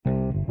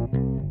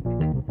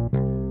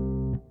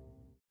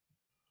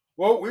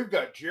Well, we've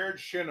got Jerod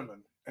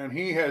Schenimann, and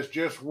he has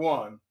just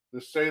won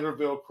the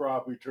Saylorville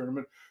Crappie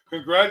tournament.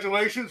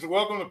 Congratulations and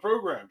welcome to the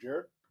program,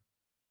 Jerod.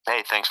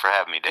 Hey, thanks for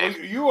having me, Dave.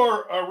 Well, you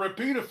are a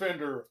repeat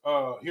offender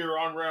here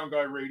on Round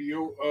Guy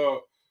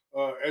Radio.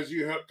 As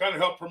you kind of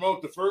helped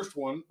promote the first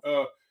one,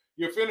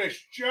 you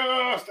finished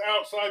just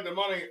outside the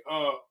money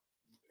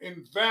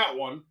in that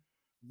one,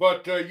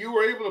 but you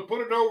were able to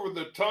put it over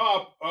the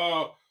top,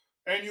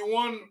 and you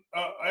won.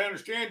 I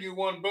understand you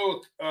won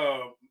both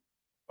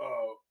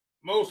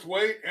most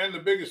weight and the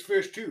biggest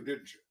fish too,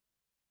 didn't you?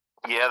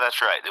 Yeah,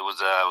 that's right. It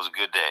was a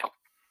good day.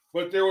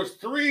 But there was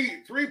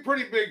three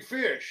pretty big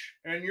fish,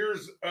 and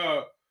yours.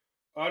 I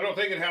don't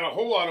think it had a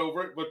whole lot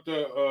over it, but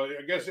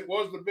I guess it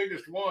was the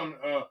biggest one.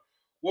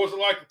 What was it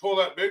like to pull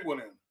that big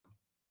one in?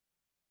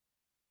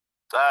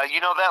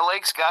 That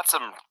lake's got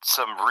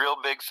some real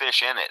big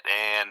fish in it,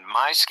 and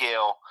my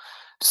scale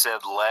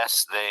said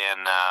less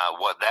than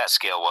what that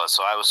scale was,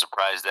 so I was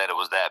surprised that it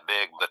was that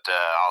big. But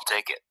I'll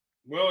take it.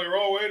 Well, you're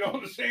all weighed on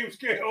the same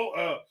scale,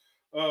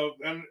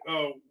 and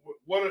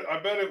what I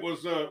bet it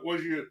was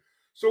you.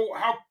 So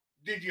how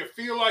did you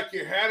feel like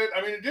you had it?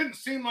 I mean, it didn't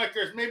seem like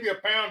there's maybe a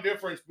pound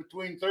difference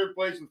between third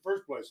place and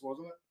first place,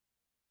 wasn't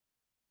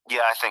it?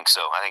 Yeah, I think so.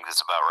 I think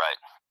that's about right.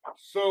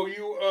 So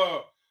you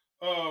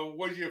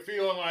was you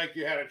feeling like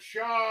you had a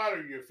shot,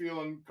 or you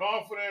feeling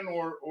confident,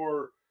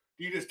 or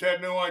you just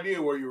had no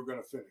idea where you were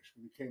going to finish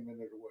when you came in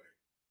there to weigh?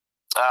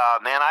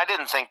 Man, I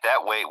didn't think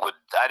that weight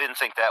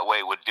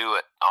would do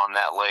it on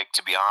that lake,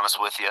 to be honest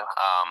with you.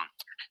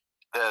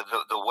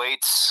 The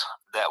weights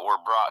that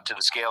were brought to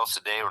the scales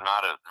today were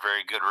not a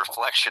very good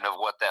reflection of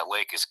what that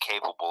lake is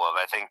capable of.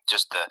 I think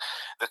just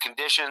the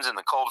conditions and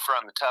the cold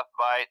front and the tough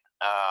bite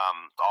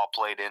all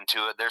played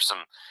into it. There's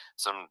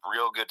some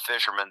real good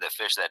fishermen that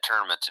fished that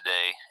tournament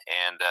today,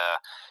 and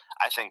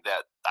I think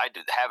that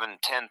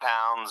having 10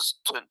 pounds,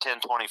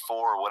 1024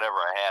 or whatever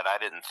I had, I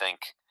didn't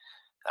think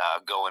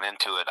going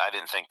into it, I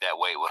didn't think that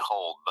weight would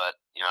hold. But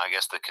I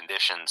guess the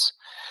conditions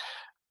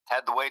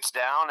had the weights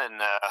down,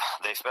 and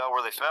they fell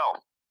where they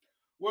fell.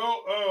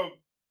 Well,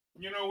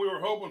 we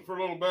were hoping for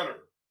a little better.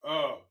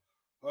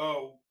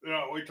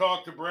 We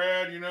talked to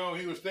Brad.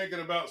 He was thinking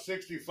about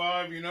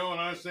 65. And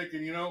I was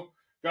thinking,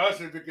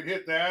 gosh, if it could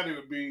hit that, it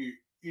would be,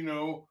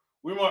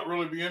 we might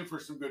really be in for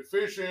some good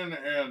fishing.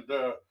 And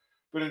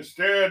but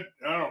instead,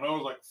 I don't know, it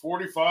was like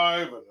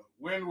 45, and the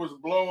wind was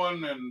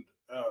blowing, and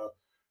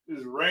it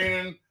was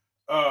raining.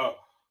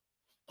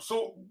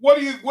 So what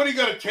do you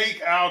got to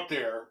take out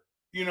there?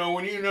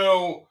 When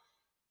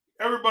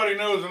everybody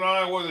knows in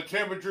Iowa the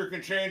temperature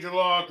can change a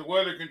lot, the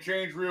weather can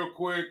change real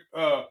quick.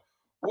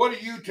 What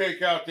do you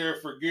take out there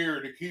for gear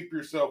to keep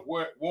yourself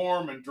wet,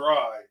 warm, and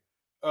dry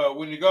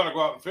when you got to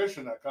go out and fish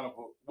in that kind of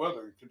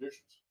weather and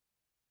conditions?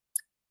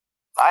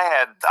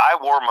 I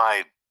wore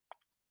my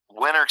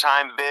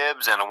wintertime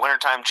bibs and a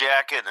wintertime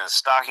jacket and a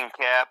stocking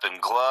cap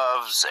and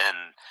gloves,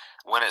 and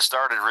when it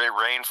started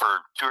rain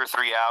for 2 or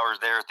 3 hours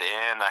there at the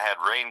end, I had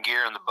rain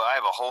gear in the boat. I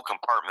have a whole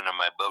compartment in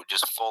my boat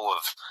just full of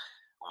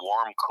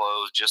warm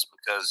clothes, just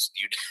because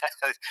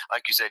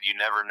like you said, you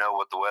never know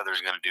what the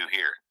weather's going to do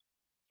here.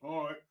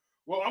 All right.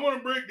 Well, I'm going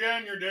to break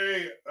down your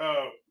day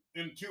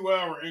in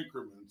 2-hour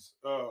increments.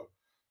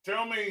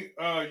 Tell me,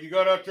 you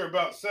got out there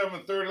about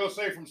 7:30. Let's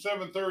say from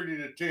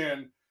 7:30 to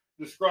 10.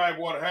 Describe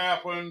what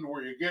happened.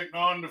 Were you getting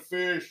on the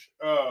fish?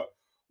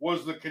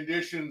 Was the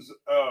conditions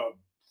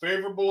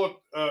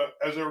favorable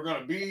as they were going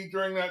to be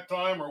during that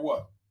time, or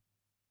what?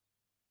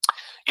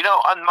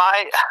 On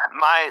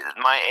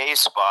my A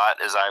spot,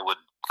 as I would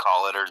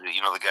call it, or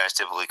the guys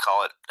typically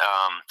call it,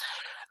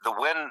 the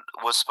wind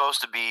was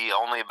supposed to be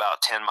only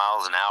about 10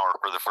 miles an hour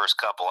for the first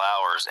couple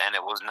hours, and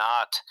it was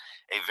not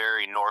a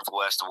very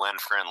northwest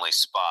wind-friendly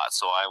spot.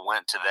 So I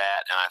went to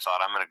that, and I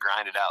thought, I'm going to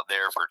grind it out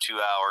there for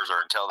 2 hours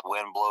or until the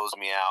wind blows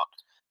me out,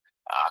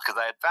 because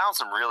I had found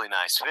some really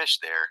nice fish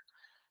there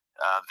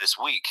this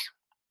week,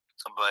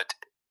 but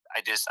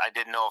I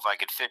didn't know if I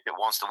could fish it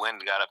once the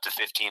wind got up to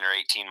 15 or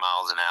 18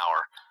 miles an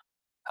hour.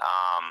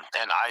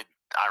 And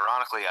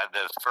ironically,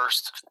 the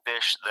first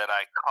fish that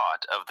I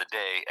caught of the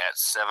day at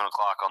 7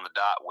 o'clock on the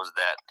dot was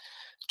that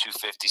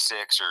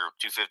 256 or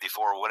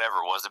 254,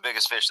 whatever it was, the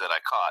biggest fish that I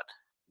caught.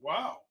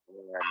 Wow.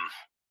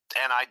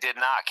 And I did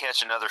not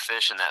catch another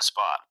fish in that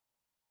spot.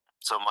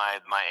 So my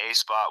A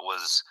spot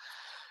was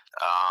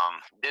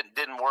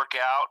didn't work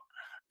out,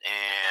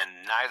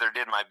 and neither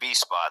did my B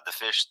spot. The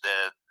fish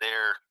that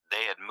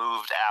they had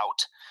moved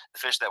out. The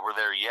fish that were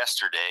there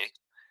yesterday,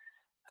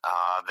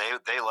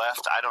 they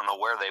left. I don't know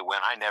where they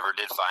went. I never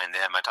did find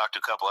them. I talked to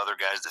a couple other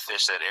guys that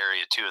fished that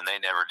area too, and they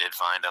never did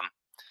find them.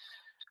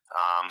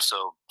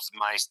 So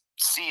my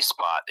C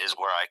spot is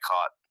where I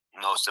caught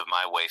most of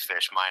my way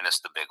fish, minus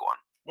the big one.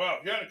 Wow,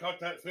 if you hadn't caught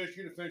that fish,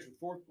 you'd have finished in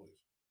fourth place.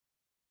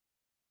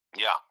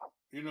 Yeah.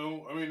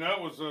 That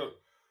was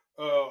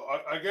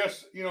I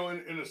guess,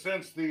 in a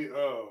sense,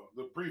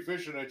 the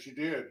pre-fishing that you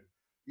did,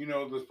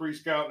 the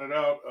pre-scouting it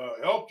out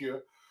helped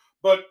you.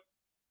 But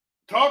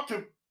talk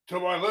to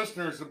my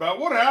listeners about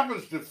what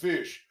happens to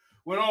fish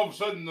when all of a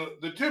sudden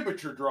the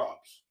temperature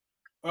drops.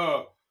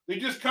 they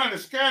just kind of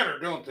scatter,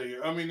 don't they?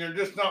 I mean, they're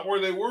just not where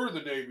they were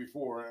the day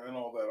before and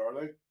all that, are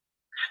they?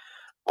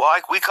 Well,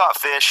 we caught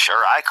fish, or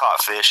I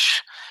caught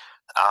fish.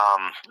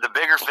 The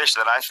bigger fish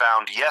that I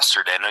found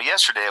yesterday. Now,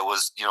 yesterday it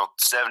was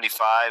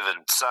 75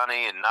 and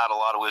sunny and not a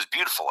lot of. It was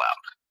beautiful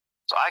out.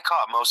 So I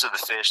caught most of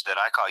the fish that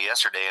I caught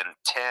yesterday in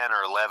 10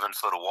 or 11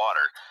 foot of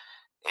water,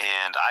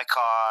 and I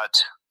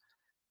caught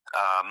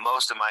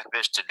most of my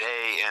fish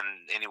today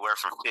in anywhere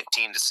from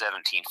 15 to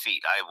 17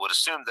 feet. I would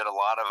assume that a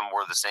lot of them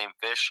were the same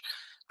fish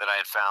that I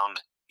had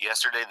found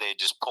yesterday. They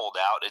just pulled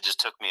out. It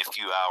just took me a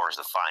few hours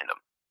to find them.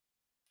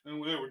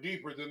 And they were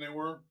deeper than they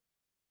were.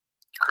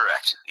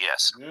 Correct.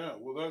 Yes. Yeah,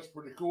 well, that's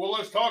pretty cool. Well,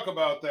 let's talk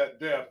about that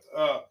depth.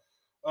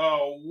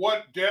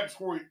 What depths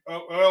were?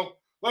 Well,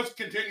 let's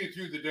continue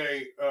through the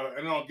day,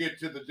 and I'll get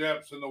to the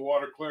depths and the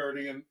water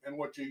clarity and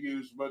what you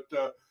use. But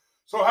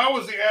so, how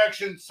was the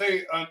action,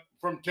 say,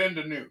 from 10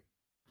 to noon?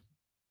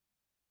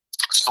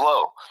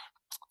 Slow,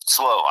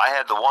 slow. I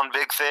had the one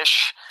big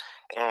fish,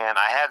 and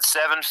I had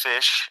 7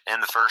 fish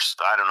in the first,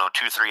 I don't know,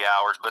 2-3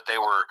 hours. But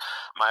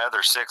my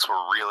other 6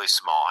 were really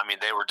small. I mean,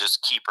 they were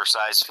just keeper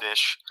size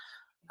fish.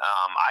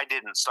 I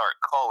didn't start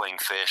culling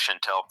fish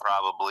until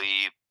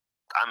probably,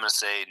 I'm going to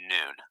say,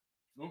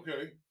 noon.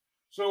 Okay.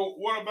 So,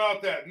 what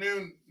about that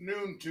noon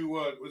to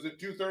was it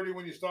 2:30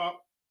 when you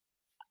stopped?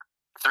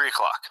 3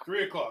 o'clock.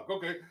 3 o'clock.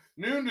 Okay,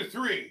 noon to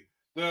three.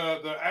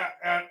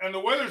 And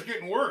the weather's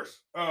getting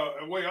worse.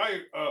 The way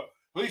at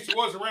least it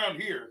was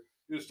around here.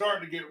 It was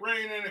starting to get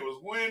raining. It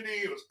was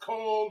windy. It was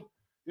cold.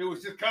 It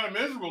was just kind of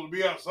miserable to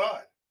be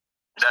outside.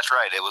 That's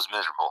right. It was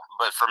miserable.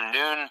 But from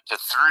noon to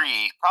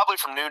 3, probably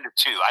from noon to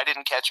 2, I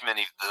didn't catch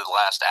many the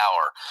last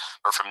hour.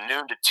 But from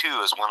noon to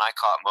 2 is when I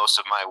caught most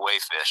of my way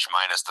fish,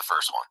 minus the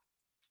first one.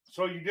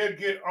 So you did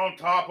get on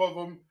top of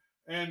them,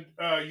 and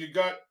you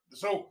got.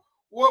 So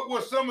what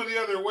was some of the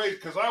other ways?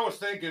 Because I was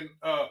thinking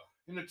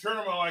in a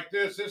tournament like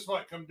this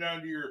might come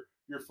down to your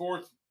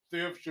fourth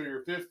fish or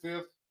your fifth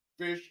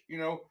fish.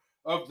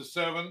 Of the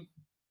 7.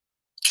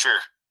 Sure.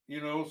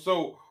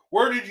 So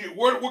where did you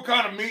what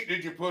kind of meat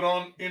did you put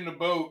on in the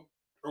boat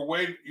or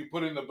weight you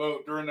put in the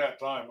boat during that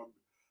time?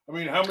 I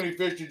mean, how many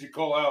fish did you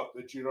call out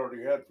that you'd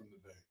already had from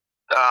the day?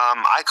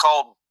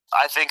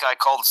 I think I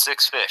called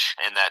 6 fish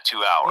in that 2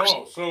 hours.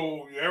 Oh,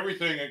 so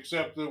everything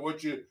except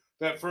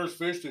that first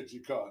fish that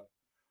you caught.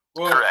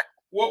 Well, correct.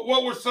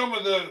 What were some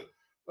of the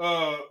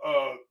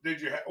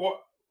did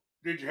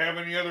you have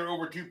any other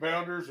over 2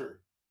 pounders or?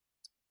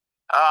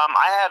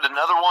 I had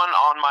another one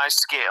on my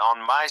scale.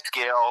 On my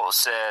scale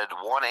said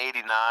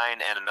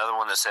 189, and another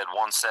one that said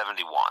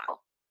 171.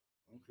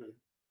 Okay,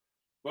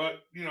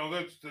 but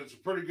that's a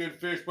pretty good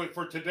fish. But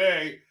for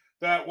today,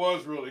 that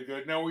was really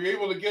good. Now, were you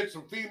able to get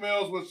some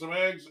females with some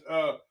eggs?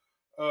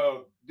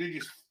 Did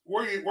you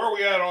where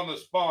we at on the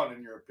spawn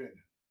in your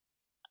opinion?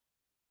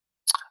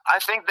 I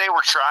think they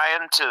were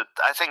trying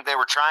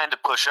to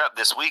push up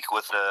this week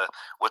with the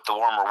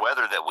warmer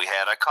weather that we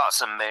had. I caught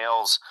some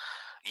males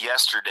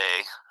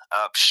yesterday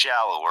up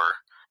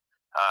shallower,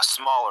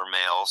 smaller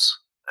males,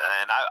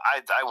 and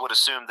I would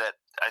assume that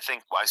I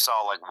think I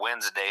saw like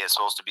Wednesday is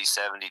supposed to be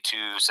 72,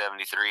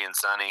 73 and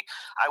sunny.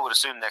 I would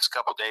assume next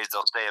couple of days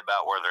they'll stay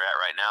about where they're at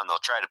right now, and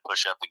they'll try to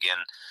push up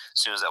again as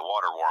soon as that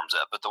water warms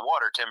up. But the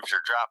water temperature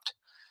dropped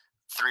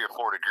 3 or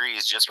 4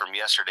 degrees just from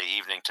yesterday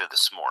evening to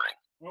this morning.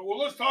 Well,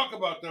 let's talk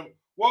about them.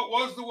 What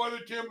was the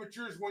weather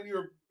temperatures when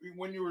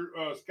you were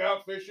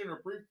scout fishing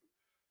or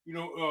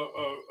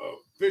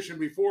fishing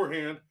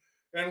beforehand,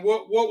 and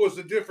what was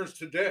the difference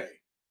today?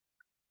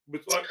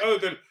 But like other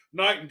than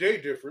night and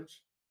day difference.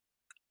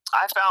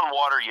 I found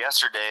water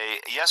yesterday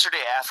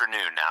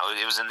afternoon. Now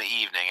it was in the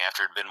evening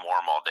after it had been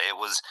warm all day.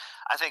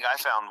 I think I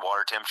found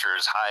water temperature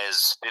as high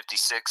as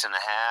 56 and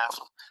a half,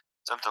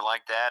 something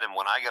like that. And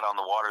when I got on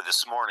the water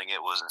this morning,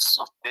 it was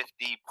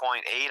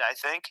 50.8, I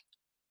think.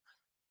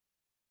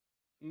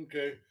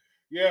 Okay,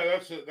 yeah,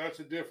 that's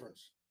a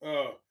difference.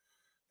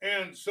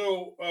 And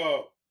so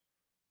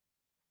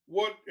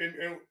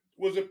and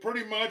was it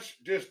pretty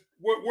much just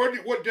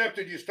what depth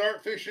did you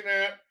start fishing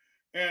at,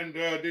 and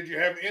did you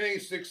have any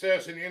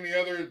success in any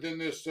other than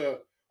this?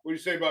 What do you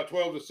say about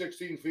 12 to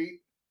 16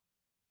 feet?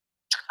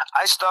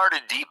 I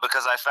started deep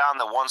because I found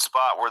the one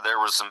spot where there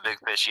was some big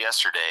fish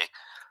yesterday.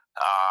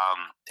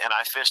 And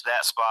I fished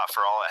that spot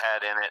for all it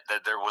had in it.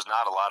 That there was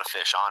not a lot of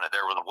fish on it.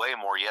 There was way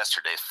more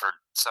yesterday for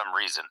some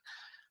reason.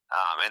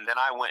 And then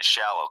I went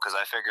shallow because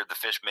I figured the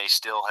fish may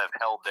still have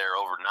held there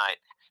overnight.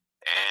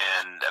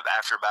 And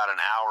after about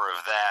an hour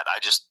of that, I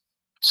just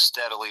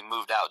steadily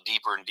moved out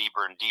deeper and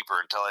deeper and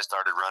deeper until I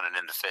started running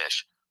into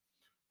fish.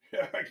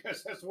 Yeah, I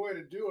guess that's the way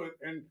to do it.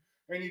 And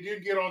you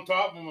did get on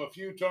top of them a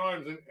few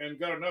times and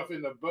got enough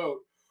in the boat.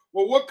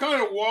 Well, what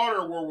kind of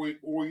water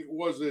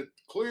was it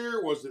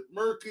clear? Was it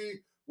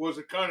murky? Was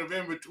it kind of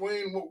in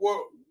between?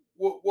 What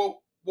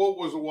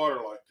was the water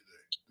like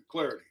today? The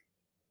clarity.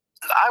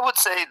 I would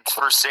say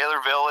for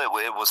Saylorville,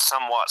 it was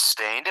somewhat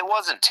stained. It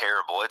wasn't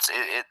terrible.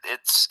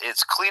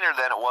 It's cleaner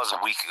than it was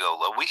a week ago.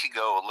 A week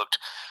ago,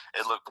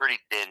 it looked pretty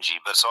dingy.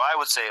 But so I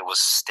would say it was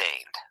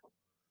stained.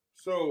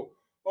 So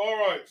all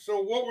right.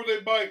 So what were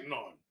they biting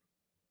on?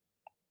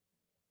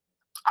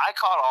 I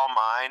caught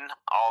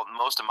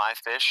most of my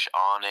fish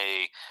on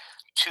a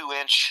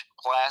 2-inch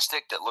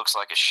plastic that looks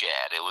like a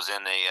shad. It was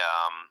in a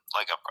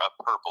like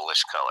a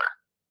purplish color,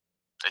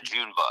 a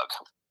June bug.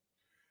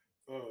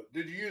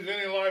 Did you use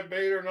any live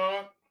bait or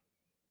not?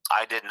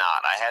 I did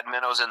not. I had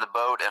minnows in the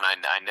boat, and I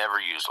never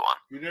used one.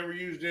 You never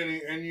used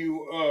any, and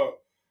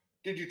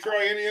did you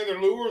try any other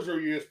lures,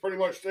 or you just pretty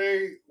much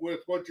stay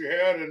with what you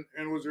had?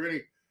 And was there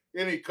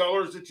any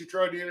colors that you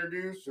tried to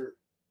introduce, or?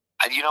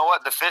 You know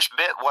what? The fish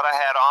bit what I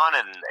had on,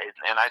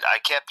 and I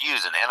kept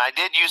using. And I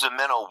did use a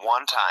minnow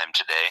one time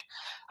today.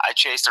 I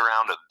chased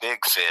around a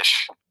big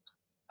fish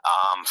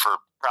for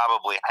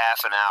probably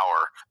half an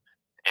hour,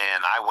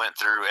 and I went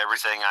through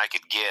everything I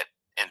could get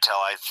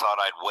until I thought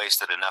I'd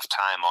wasted enough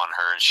time on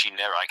her, and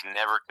I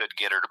never could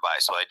get her to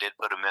bite. So I did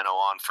put a minnow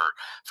on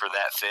for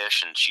that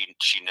fish, and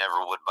she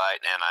never would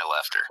bite, and I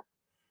left her.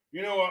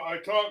 You know, I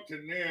talked to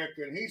Nick,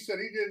 and he said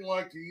he didn't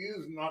like to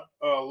use not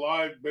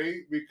live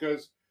bait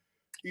because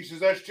he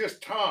says that's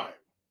just time.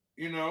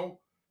 You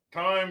know,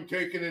 time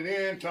taking it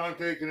in, time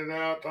taking it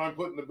out, time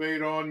putting the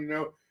bait on. You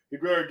know,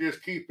 he'd rather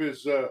just keep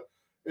his,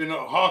 in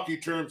hockey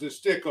terms, his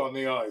stick on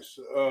the ice.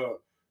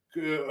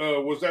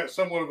 Was that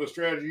somewhat of a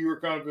strategy you were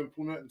kind of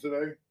implementing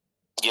today?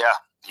 Yeah,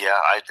 yeah.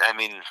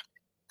 And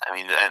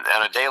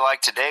on a day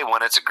like today,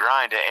 when it's a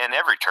grind, and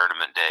every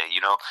tournament day,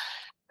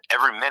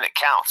 every minute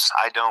counts.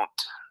 I don't.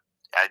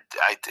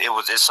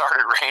 It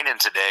started raining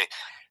today,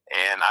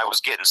 and I was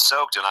getting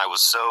soaked, and I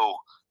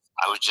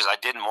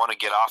didn't want to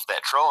get off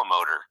that trolling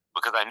motor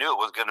because I knew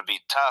it was going to be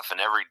tough, and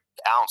every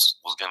ounce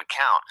was going to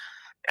count.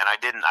 And I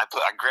didn't. I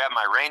grabbed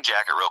my rain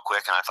jacket real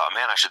quick, and I thought,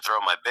 man, I should throw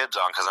my bibs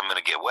on because I'm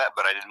going to get wet.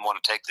 But I didn't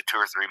want to take the 2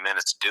 or 3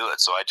 minutes to do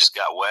it, so I just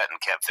got wet and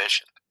kept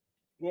fishing.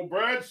 Well,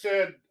 Brad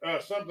said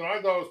something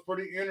I thought was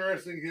pretty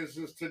interesting. He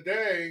says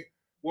today,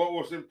 what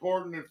was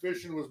important in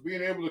fishing was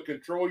being able to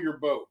control your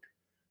boat.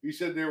 He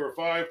said there were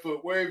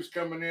 5-foot waves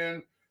coming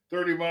in,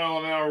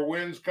 30-mile-an-hour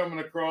winds coming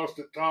across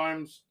at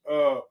times.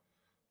 Uh,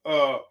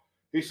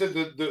 he said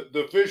that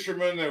the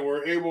fishermen that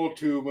were able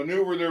to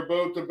maneuver their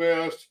boat the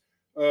best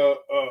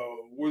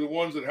were the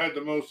ones that had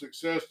the most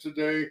success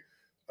today.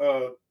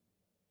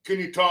 Can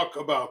you talk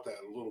about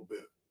that a little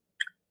bit?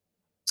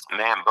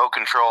 Man, boat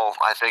control.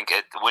 I think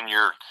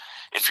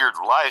if you're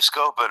live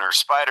scoping or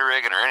spider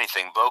rigging or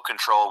anything, boat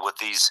control with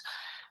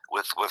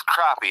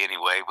crappie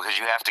anyway, because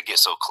you have to get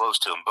so close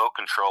to them. Boat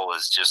control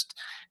is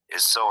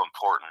so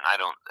important.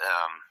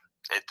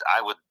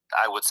 I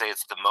would say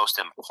it's the most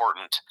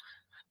important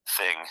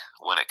thing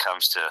when it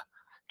comes to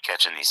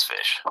catching these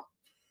fish.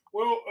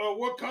 Well,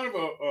 what kind of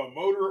a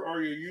motor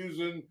are you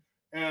using,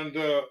 and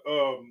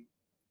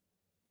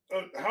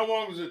how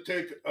long does it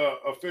take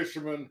a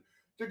fisherman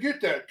to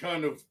get that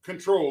kind of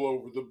control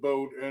over the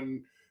boat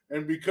and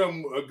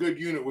become a good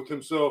unit with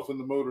himself and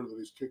the motor that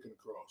he's kicking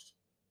across?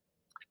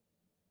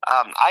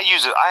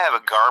 I have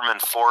a Garmin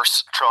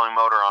Force trolling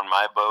motor on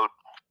my boat,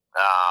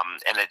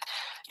 and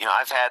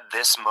I've had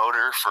this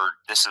motor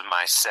this is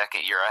my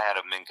second year.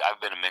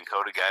 I've been a Minn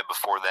Kota guy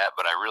before that,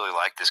 but I really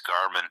like this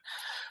Garmin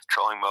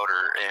trolling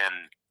motor.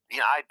 And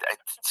I'd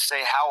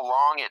say how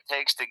long it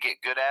takes to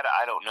get good at it,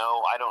 I don't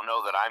know. I don't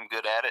know that I'm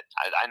good at it.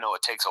 I know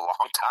it takes a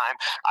long time.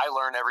 I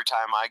learn every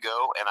time I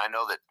go, and I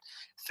know that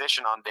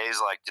fishing on days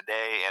like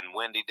today and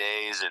windy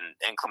days and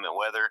inclement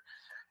weather,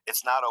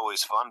 it's not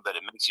always fun, but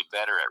it makes you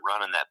better at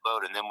running that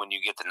boat. And then when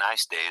you get the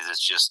nice days,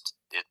 it's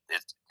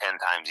 10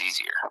 times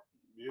easier.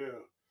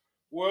 Yeah.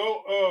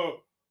 Well,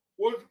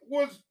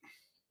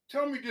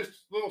 tell me just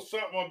a little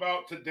something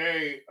about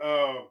today,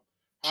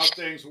 how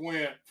things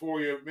went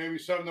for you. Maybe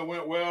something that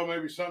went well,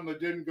 maybe something that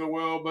didn't go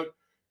well, but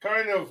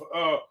kind of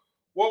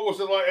what was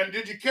it like? And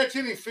did you catch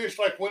any fish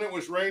like when it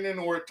was raining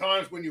or at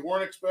times when you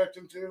weren't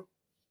expecting to?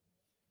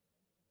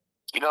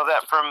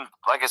 That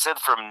like I said,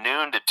 from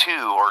noon to 2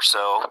 or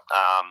so,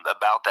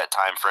 about that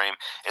time frame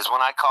is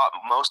when I caught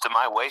most of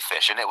my wave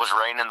fish, and it was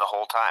raining the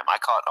whole time. I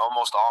caught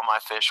almost all my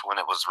fish when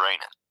it was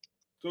raining.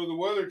 So the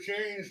weather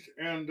changed,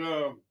 and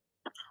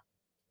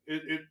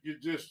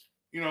it just,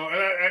 and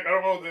I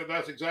don't know that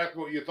that's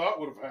exactly what you thought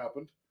would have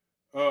happened,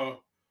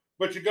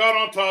 but you got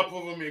on top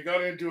of them. You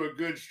got into a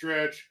good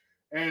stretch,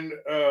 and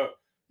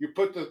you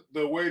put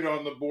the weight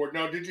on the board.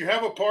 Now, did you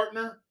have a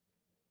partner?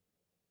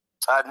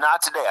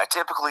 Not today. I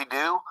typically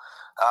do,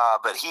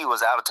 but he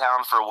was out of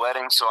town for a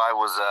wedding, so I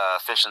was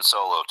fishing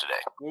solo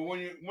today. Well, when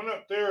you went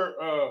up there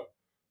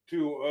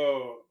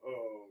to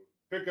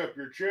pick up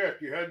your check,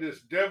 you had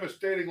this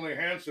devastatingly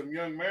handsome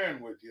young man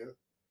with you.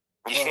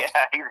 Yeah,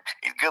 he's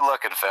a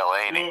good-looking fella,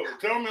 ain't he? Well,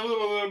 tell me a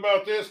little bit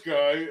about this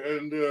guy,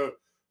 and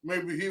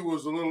maybe he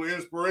was a little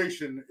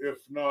inspiration, if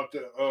not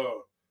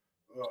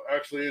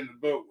actually in the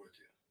boat with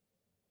you.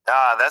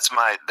 That's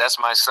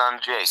my son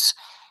Jace.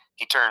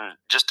 He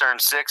just turned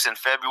 6 in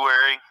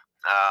February.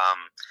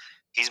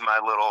 He's my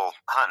little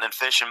hunting and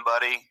fishing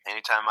buddy.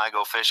 Anytime I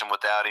go fishing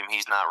without him,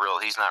 he's not real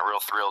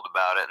thrilled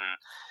about it. And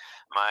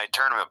my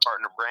tournament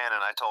partner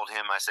Brandon, I told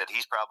him, I said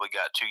he's probably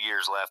got 2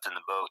 years left in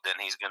the boat, then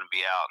he's going to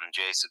be out, and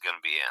Jace is going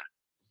to be in.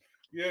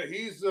 Yeah,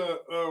 he's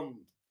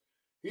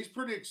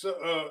pretty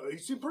he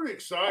seemed pretty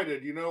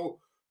excited.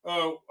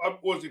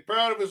 Was he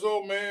proud of his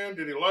old man?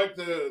 Did he like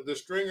the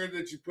stringer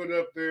that you put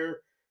up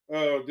there?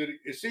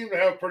 It seemed to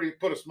have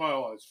put a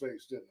smile on his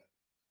face, didn't it?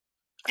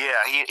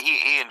 Yeah,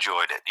 he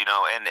enjoyed it,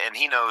 and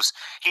he knows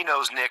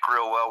Nick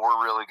real well.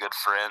 We're really good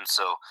friends,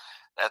 so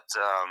that's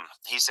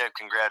he said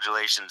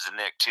congratulations to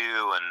Nick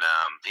too, and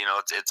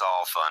it's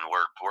all fun.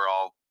 We're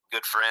all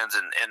good friends,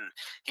 and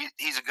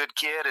he's a good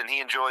kid, and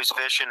he enjoys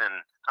fishing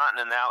and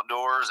hunting in the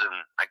outdoors, and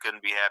I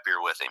couldn't be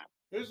happier with him.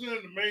 Isn't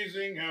it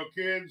amazing how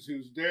kids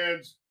whose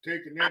dads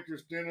take an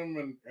interest in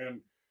them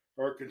and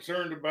are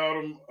concerned about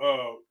them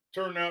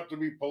turn out to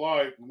be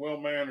polite and well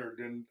mannered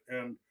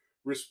and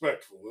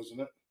respectful, isn't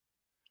it?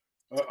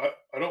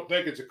 I don't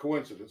think it's a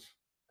coincidence.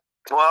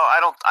 Well, I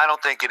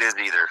don't think it is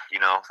either.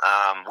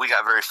 We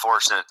got very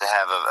fortunate to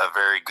have a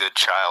very good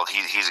child.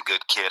 He's a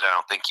good kid. I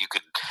don't think you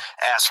could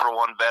ask for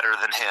one better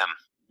than him.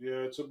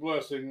 Yeah, it's a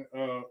blessing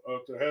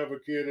to have a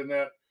kid in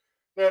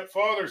that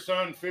father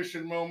son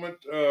fishing moment.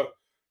 Do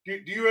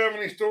you have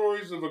any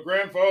stories of a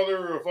grandfather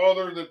or a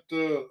father that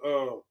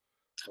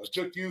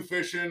took you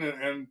fishing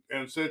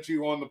and set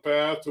you on the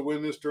path to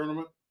win this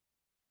tournament?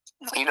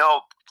 You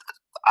know,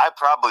 I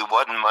probably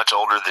wasn't much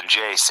older than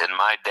Jace, and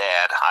my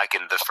dad.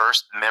 The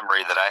first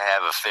memory that I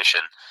have of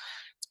fishing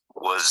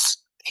was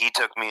he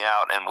took me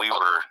out, and we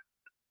were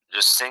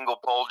just single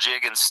pole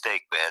jigging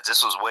stake beds.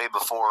 This was way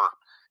before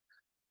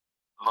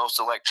most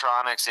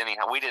electronics.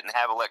 Anyhow, we didn't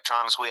have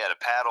electronics. We had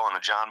a paddle and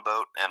a john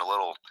boat and a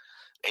little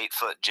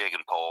 8-foot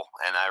jigging pole,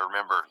 and I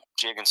remember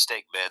jigging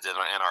stake beds in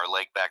our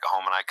lake back at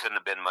home, and I couldn't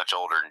have been much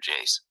older than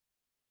Jace.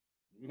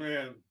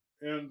 Man,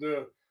 and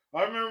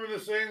I remember the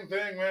same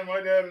thing, man.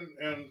 My dad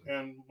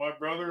and my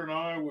brother and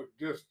I would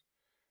just,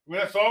 I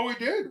mean, that's all we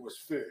did was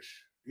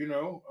fish. I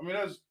mean,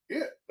 that's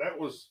it. That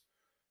was,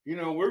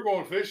 we're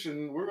going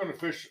fishing. We're going to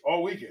fish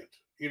all weekend.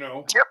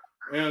 Yep.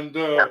 And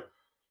Yep.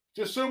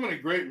 just so many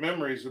great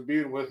memories of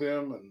being with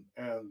him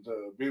and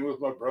being with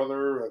my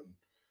brother and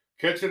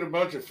catching a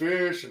bunch of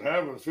fish and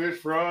having fish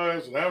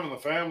fries and having the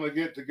family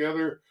get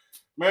together.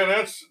 Man,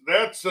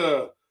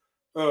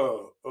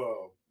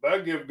 I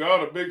give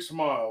God a big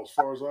smile as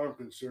far as I'm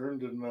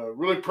concerned, and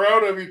really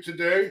proud of you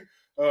today.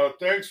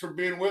 Thanks for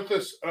being with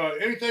us.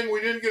 Anything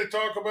we didn't get to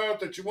talk about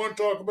that you want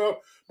to talk about,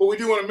 but we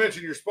do want to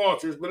mention your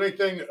sponsors. But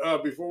anything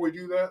before we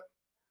do that?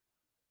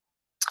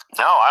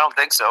 No, I don't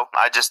think so.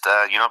 I just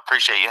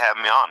appreciate you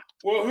having me on.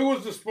 Well, who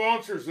was the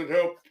sponsors that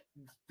helped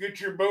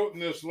get your boat in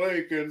this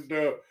lake, and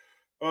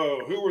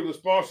who were the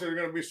sponsors that are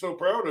going to be so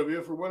proud of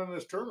you for winning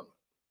this tournament?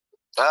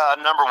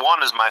 Number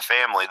one is my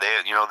family.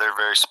 They're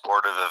very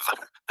supportive of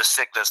the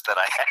sickness that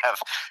I have,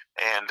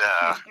 and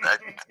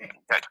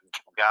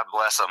God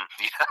bless them.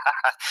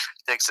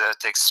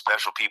 Takes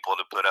special people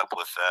to put up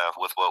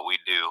with what we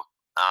do.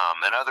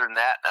 And other than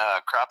that,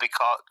 Crappie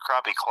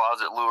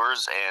Closet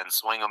Lures and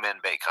Swing 'em In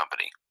Bait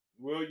Company.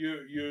 Well,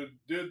 you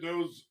did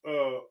those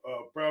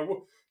proud.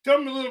 Well, tell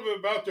me a little bit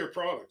about their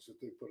products that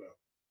they put out.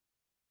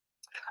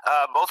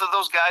 Both of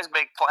those guys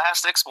make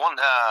plastics. One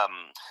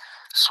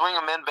Swing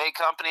 'em In Bait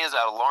Company is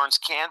out of Lawrence,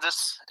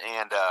 Kansas,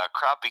 and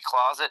Crappie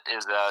Closet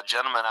is a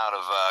gentleman out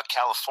of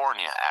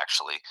California.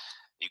 Actually,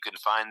 you can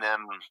find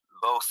them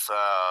both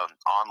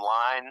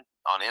online,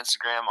 on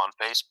Instagram, on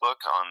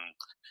Facebook.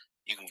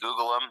 You can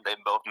Google them. They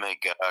both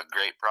make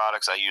great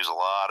products. I use a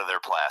lot of their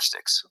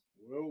plastics.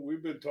 Well,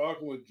 we've been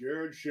talking with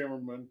Jerod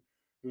Schenimann,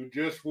 who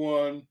just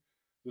won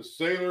the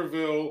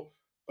Saylorville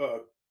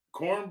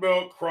Corn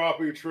Belt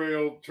Crappie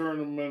Trail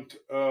Tournament.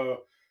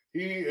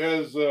 He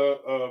has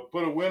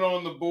put a win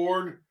on the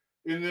board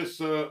in this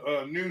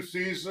new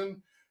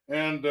season,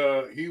 and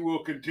he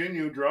will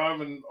continue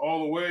driving all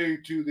the way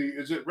to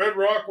is it Red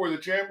Rock where the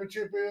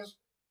championship is?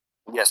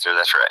 Yes, sir,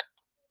 that's right.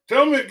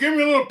 Give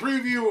me a little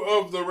preview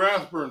of the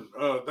Rathburn.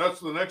 That's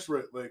the next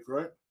lake,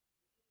 right?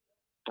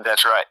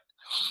 That's right.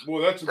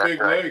 Boy, that's a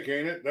big lake,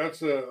 ain't it?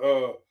 That's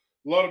a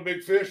lot of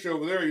big fish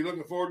over there. Are you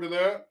looking forward to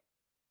that?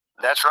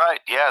 That's right.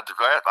 Yeah,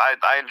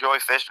 I enjoy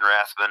fishing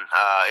Rathburn.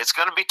 It's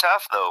going to be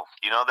tough though.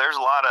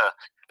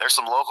 There's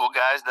some local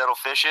guys that'll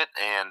fish it,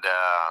 and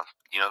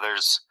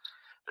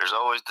there's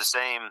always the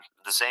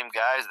same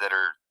guys that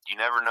are. You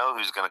never know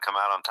who's going to come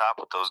out on top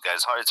with those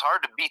guys. It's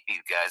hard to beat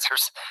these guys.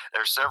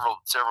 There's several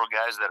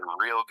guys that are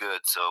real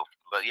good. So,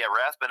 but yeah,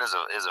 Rathburn is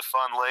a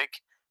fun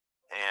lake,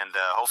 and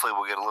hopefully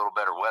we'll get a little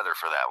better weather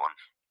for that one.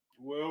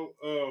 Well,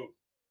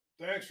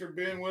 thanks for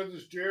being with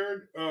us,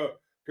 Jerod.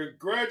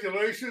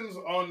 Congratulations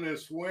on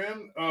this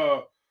win.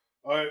 I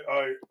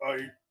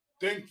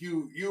think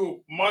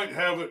you might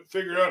have it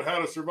figured out how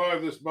to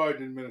survive this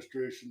Biden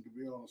administration. To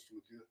be honest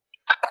with you,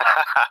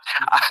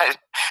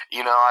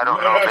 I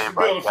don't know if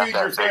anybody got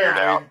that figured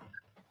out.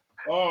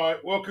 All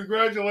right. Well,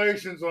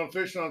 congratulations on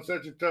fishing on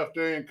such a tough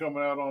day and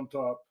coming out on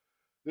top.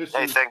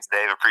 Thanks,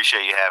 Dave.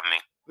 Appreciate you having me.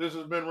 This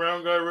has been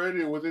Round Guy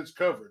Radio with its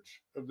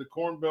coverage of the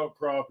Corn Belt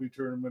Crappie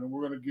Tournament, and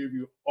we're going to give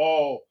you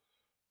all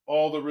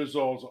the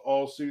results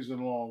all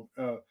season long.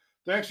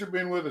 Thanks for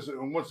being with us,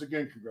 and once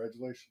again,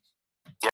 congratulations.